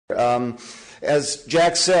As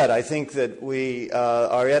Jack said, I think that we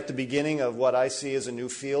are at the beginning of what I see as a new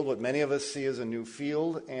field, what many of us see as a new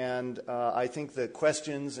field, and I think the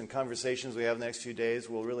questions and conversations we have the next few days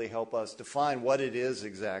will really help us define what it is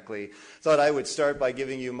exactly. Thought I would start by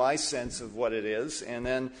giving you my sense of what it is, and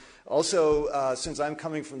then also, since I'm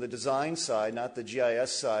coming from the design side, not the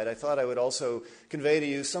GIS side, I thought I would also convey to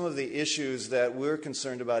you some of the issues that we're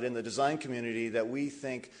concerned about in the design community that we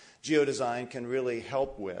think GeoDesign can really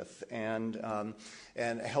help with and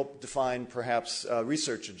help define perhaps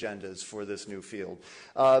research agendas for this new field.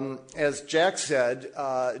 As Jack said,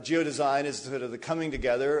 GeoDesign is sort of the coming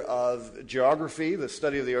together of geography, the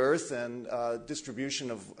study of the Earth, and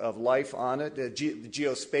distribution of life on it,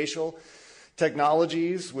 geospatial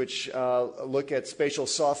technologies, which look at spatial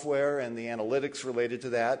software and the analytics related to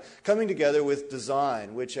that, coming together with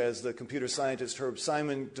design, which, as the computer scientist Herb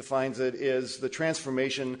Simon defines it, is the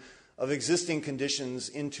transformation of existing conditions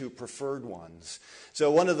into preferred ones. So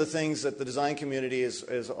one of the things that the design community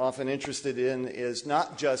is often interested in is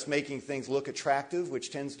not just making things look attractive, which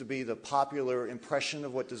tends to be the popular impression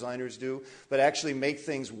of what designers do, but actually make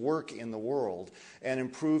things work in the world and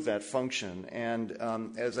improve that function. And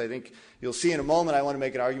as I think you'll see in a moment, I want to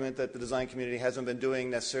make an argument that the design community hasn't been doing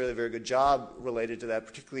necessarily a very good job related to that,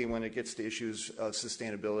 particularly when it gets to issues of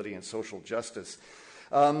sustainability and social justice.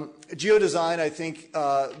 GeoDesign, I think,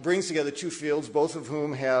 brings together two fields, both of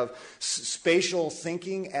whom have spatial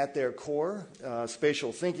thinking at their core.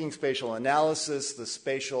 Spatial thinking, spatial analysis, the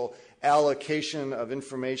spatial allocation of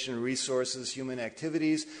information, resources, human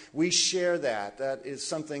activities. We share that. That is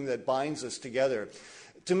something that binds us together.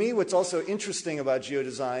 To me, what's also interesting about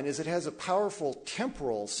GeoDesign is it has a powerful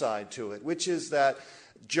temporal side to it, which is that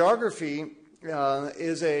geography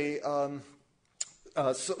is a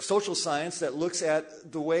social science that looks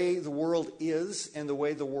at the way the world is and the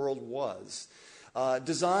way the world was.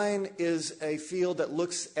 Design is a field that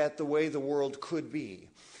looks at the way the world could be.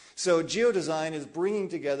 So GeoDesign is bringing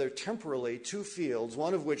together temporally two fields,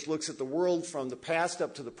 one of which looks at the world from the past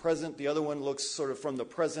up to the present, the other one looks sort of from the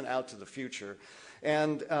present out to the future.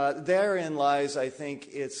 And therein lies, I think,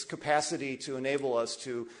 its capacity to enable us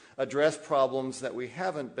to address problems that we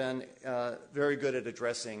haven't been very good at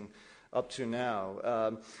addressing up to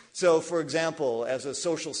now. So, for example, as a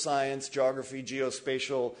social science, geography,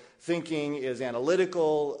 geospatial thinking is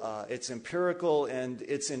analytical, it's empirical, and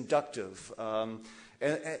it's inductive.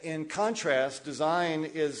 In contrast, design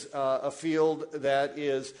is a field that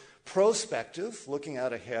is prospective, looking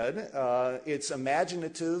out ahead, it's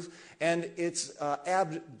imaginative, and it's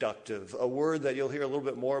abductive, a word that you'll hear a little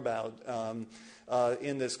bit more about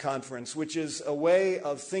in this conference, which is a way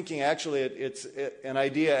of thinking. Actually, it's an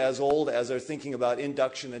idea as old as our thinking about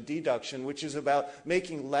induction and deduction, which is about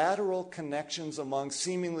making lateral connections among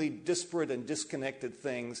seemingly disparate and disconnected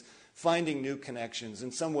things, finding new connections.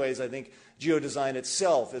 In some ways, I think GeoDesign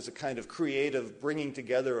itself is a kind of creative bringing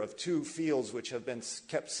together of two fields which have been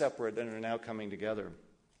kept separate and are now coming together.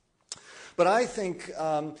 But I think,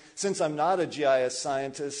 since I'm not a GIS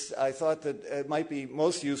scientist, I thought that it might be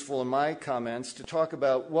most useful in my comments to talk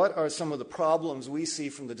about what are some of the problems we see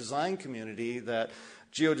from the design community that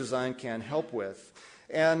GeoDesign can help with.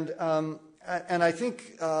 And I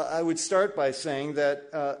think I would start by saying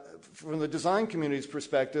that from the design community's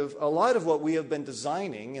perspective, a lot of what we have been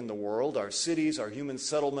designing in the world, our cities, our human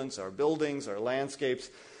settlements, our buildings, our landscapes,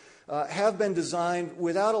 have been designed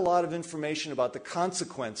without a lot of information about the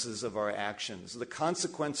consequences of our actions, the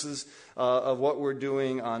consequences of what we're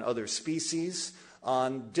doing on other species,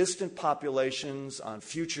 on distant populations, on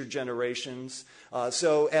future generations.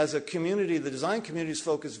 So as a community, the design community is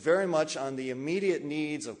focused very much on the immediate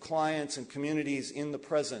needs of clients and communities in the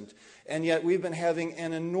present. And yet we've been having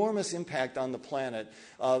an enormous impact on the planet,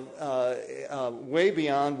 way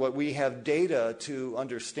beyond what we have data to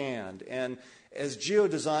understand. And as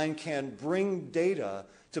GeoDesign can bring data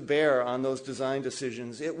to bear on those design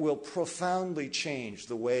decisions, it will profoundly change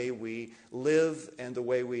the way we live and the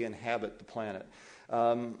way we inhabit the planet.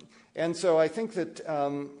 And so I think that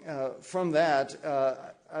from that,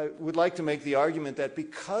 I would like to make the argument that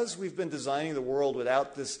because we've been designing the world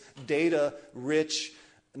without this data-rich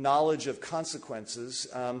knowledge of consequences,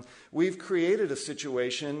 we've created a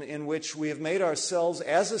situation in which we have made ourselves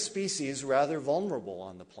as a species rather vulnerable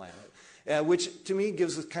on the planet. Which to me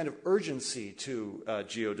gives a kind of urgency to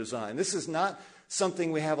GeoDesign. This is not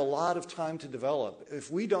something we have a lot of time to develop.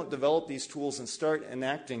 If we don't develop these tools and start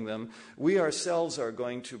enacting them, we ourselves are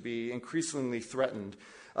going to be increasingly threatened.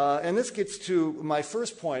 And this gets to my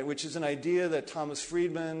first point, which is an idea that Thomas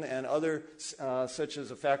Friedman and others, such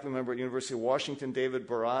as a faculty member at the University of Washington, David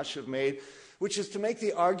Barash, have made, which is to make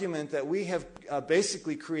the argument that we have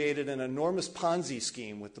basically created an enormous Ponzi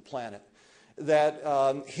scheme with the planet. That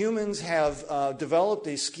humans have developed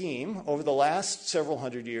a scheme over the last several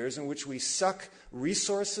hundred years in which we suck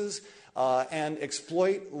resources and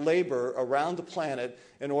exploit labor around the planet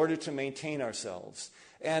in order to maintain ourselves.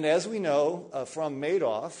 And as we know from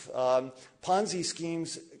Madoff, Ponzi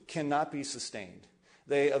schemes cannot be sustained.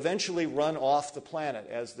 They eventually run off the planet,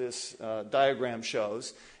 as this diagram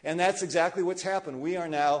shows. And that's exactly what's happened. We are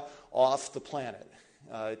now off the planet.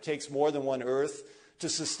 It takes more than one Earth to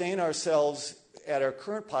sustain ourselves at our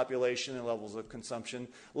current population and levels of consumption,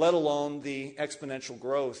 let alone the exponential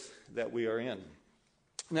growth that we are in.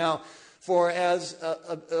 Now, for as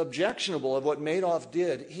objectionable of what Madoff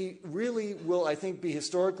did, he really will, I think, be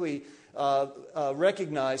historically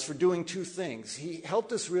recognized for doing two things. He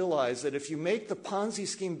helped us realize that if you make the Ponzi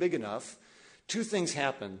scheme big enough, two things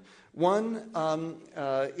happen. One,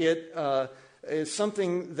 it is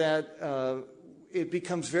something that it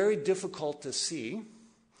becomes very difficult to see.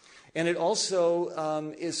 And it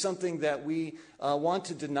also is something that we want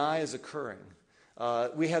to deny as occurring.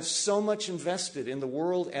 We have so much invested in the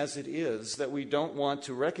world as it is that we don't want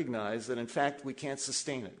to recognize that, in fact, we can't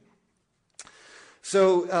sustain it.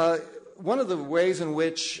 So one of the ways in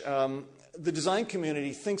which the design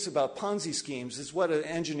community thinks about Ponzi schemes is what an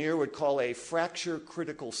engineer would call a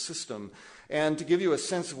fracture-critical system. And to give you a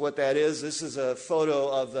sense of what that is, this is a photo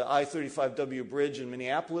of the I-35W bridge in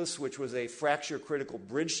Minneapolis, which was a fracture-critical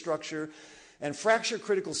bridge structure. And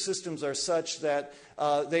fracture-critical systems are such that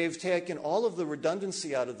they've taken all of the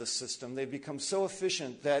redundancy out of the system. They've become so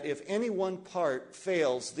efficient that if any one part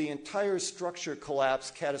fails, the entire structure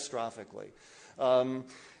collapses catastrophically.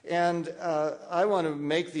 And I want to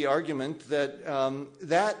make the argument that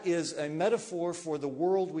that is a metaphor for the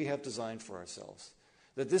world we have designed for ourselves.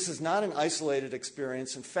 That this is not an isolated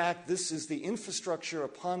experience. In fact, this is the infrastructure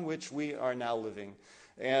upon which we are now living.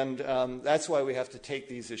 And that's why we have to take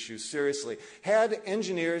these issues seriously. Had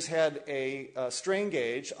engineers had a strain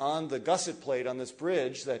gauge on the gusset plate on this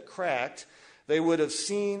bridge that cracked, they would have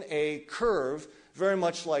seen a curve very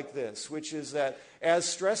much like this, which is that as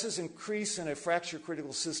stresses increase in a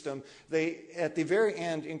fracture-critical system, they, at the very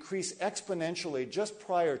end, increase exponentially just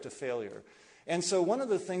prior to failure. And so one of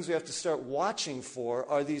the things we have to start watching for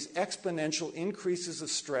are these exponential increases of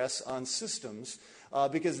stress on systems,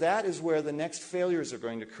 because that is where the next failures are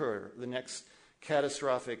going to occur, the next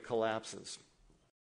catastrophic collapses.